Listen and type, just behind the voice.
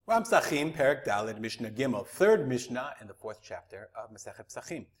Ram Pesachim, Perek Daled, Mishnah Gimel, third Mishnah in the fourth chapter of Masechet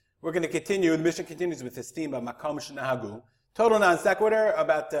Pesachim. We're going to continue. The Mishnah continues with this theme of Makom Shenahagu. Total non sequitur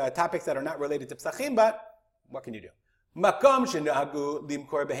about topics that are not related to Pesachim, but what can you do? Makom Shenahagu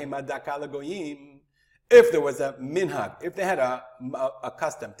limkor behema daka lagoyim. If there was a minhag, if they had a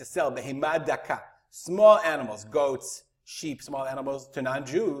custom to sell behema daka, small animals, goats, sheep, small animals to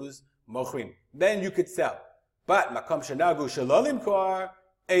non-Jews, mochrim, then you could sell. But makom shenahagu shelo limkor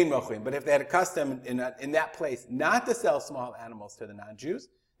ein mochrim. But if they had a custom in that place not to sell small animals to the non-Jews,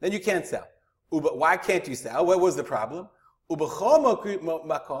 then you can't sell. Why can't you sell? What was the problem?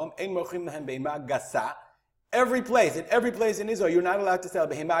 Every place in Israel, you're not allowed to sell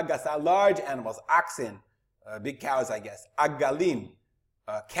behema gasa, large animals, oxen, big cows, I guess, agalim,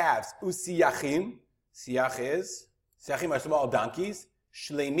 calves, usiyachim, siyachim are small donkeys,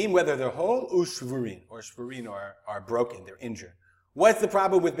 shleimim, whether they're whole, shvurin are broken, they're injured. What's the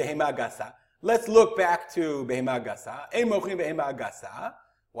problem with behema gasa? Let's look back to behema gasa. Ein mochrim behema gasa.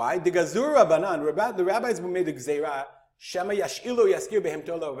 Why? The gazura banan, the rabbis made a gzeira. Shema yashilu yaskir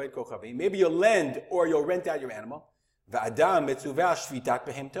behemto lo'oved kochavim. Maybe you'll lend or you'll rent out your animal. Va'adam mitzuvah shvitat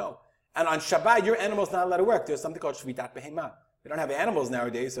behemto. And on Shabbat, your animal's not allowed to work. There's something called shvitat behema. We don't have animals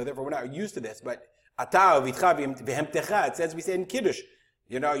nowadays, so therefore we're not used to this. But ata vitcha behemtecha, it says, we say in Kiddush,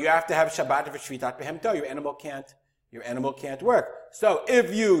 you have to have Shabbat for shvitat behemto. Your animal can't work. So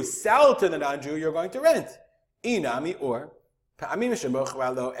if you sell to the non-Jew, you're going to rent. Inami or pa'amim shemoch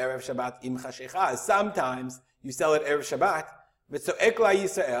v'alo erev Shabbat im chashecha. Sometimes you sell it Erev Shabbat, v'tzo'ek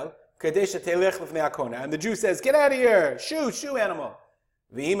Yisrael, kadesh telech l'fnei hakona. And the Jew says, get out of here, shoo animal.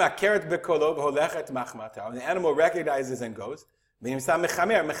 V'im akeret bekolo v'holechet machmata. And the animal recognizes and goes. V'im sam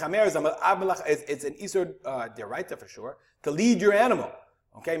mechamer. Mechamer is it's an isur deraita for sure, to lead your animal.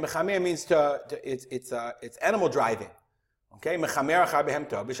 Okay, mechamer means it's animal driving. Okay, mechamer achar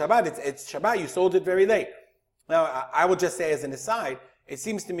behemto. B'Shabbat, it's Shabbat, you sold it very late. Now, I will just say as an aside, it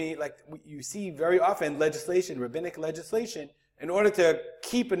seems to me like you see very often rabbinic legislation, in order to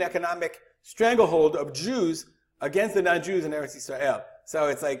keep an economic stranglehold of Jews against the non-Jews in Eretz Yisrael. So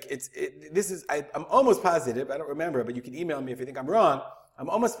it's like, I'm almost positive, I don't remember, but you can email me if you think I'm wrong, I'm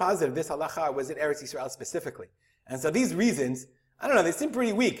almost positive this halacha was in Eretz Yisrael specifically. And so these reasons, I don't know, they seem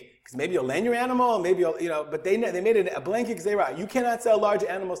pretty weak, because maybe you'll lend your animal, maybe you'll, but they made it a blanket gzeira. You cannot sell large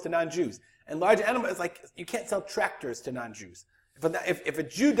animals to non-Jews. And large animals, like, you can't sell tractors to non-Jews. If a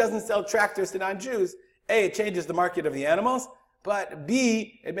Jew doesn't sell tractors to non-Jews, A, it changes the market of the animals, but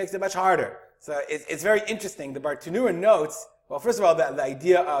B, it makes it much harder. So it's very interesting. The Bartanura notes, well, first of all, the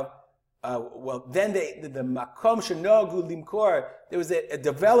idea of, then the makom shenogu limkor, there was a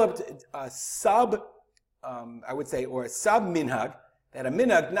developed I would say, or a sub-minhag, that a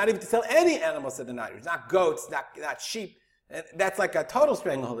minhag, not even to sell any animals to the non-Jews, not goats, not sheep. That's like a total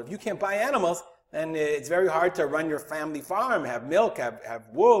stranglehold. If you can't buy animals, then it's very hard to run your family farm, have milk, have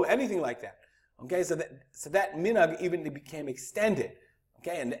wool, anything like that. Okay, so that minhag even became extended.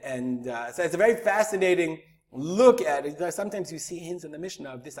 Okay, and so it's a very fascinating look at it. Sometimes you see hints in the Mishnah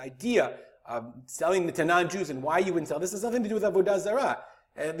of this idea of selling to non-Jews and why you wouldn't sell. This has nothing to do with avodah zarah.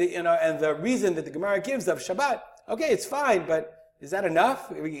 And the reason that the Gemara gives of Shabbat, okay, it's fine, but is that enough?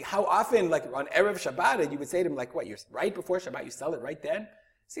 How often, like on Erev Shabbat, you would say to him, like, what, you're right before Shabbat, you sell it right then?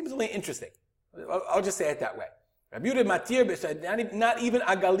 Seems really interesting. I'll just say it that way. Rabbi Yehuda matir, not even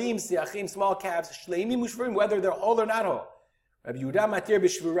agalim, siachim, small calves, shleimim ushvurim, whether they're whole or not whole. Rabbi Yehuda matir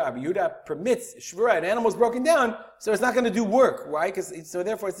b'shvura. Rabbi Yehuda permits shvura, an animal's broken down, so it's not going to do work, right? So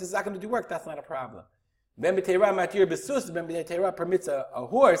therefore, it's not going to do work. That's not a problem. Ben b'teira matir b'sus. Ben b'teira permits a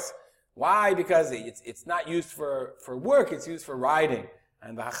horse. Why? Because it's not used for work. It's used for riding.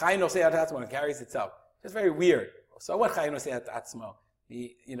 And the chayin nosei at atzmo, it carries itself. It's very weird. So what chayin nosei at atzmo?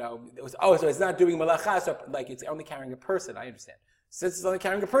 So it's not doing malacha, so like it's only carrying a person, I understand. Since it's only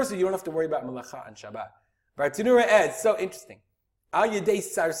carrying a person, you don't have to worry about malacha on Shabbat. Bartanura adds, so interesting. Al yedei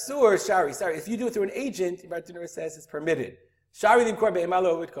sarsur shari. Sorry, if you do it through an agent, Bartanura says it's permitted. Shari limkor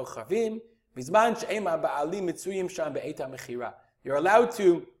be'emalo with kochavim, bizman she'ema ba'alim mitzuyim sham be'eta mechira. You're allowed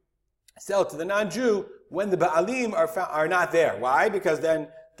to sell to the non-Jew when the ba'alim are not there. Why? Because then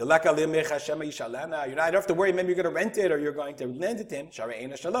you don't have to worry, maybe you're going to rent it or you're going to lend it to him.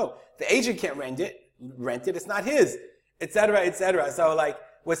 The agent can't rent it, it's not his, etc., etc. So like,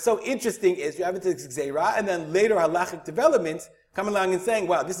 what's so interesting is you have it to Gzeira, and then later halachic developments come along and saying,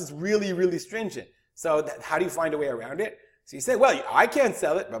 wow, this is really, really stringent. So how do you find a way around it? So you say, well, I can't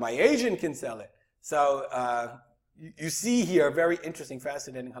sell it, but my agent can sell it. So you see here very interesting,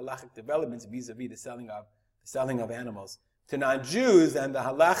 fascinating halachic developments vis-a-vis the selling of animals to non-Jews, and the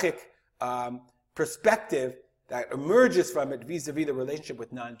halachic perspective that emerges from it vis-a-vis the relationship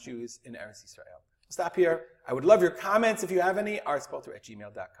with non-Jews in Eretz Yisrael. We'll stop here. I would love your comments if you have any,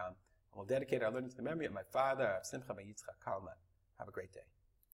 artspalter@gmail.com. We'll dedicate our learning to the memory of my father, Simcha ben Yitzchak Kalman. Have a great day.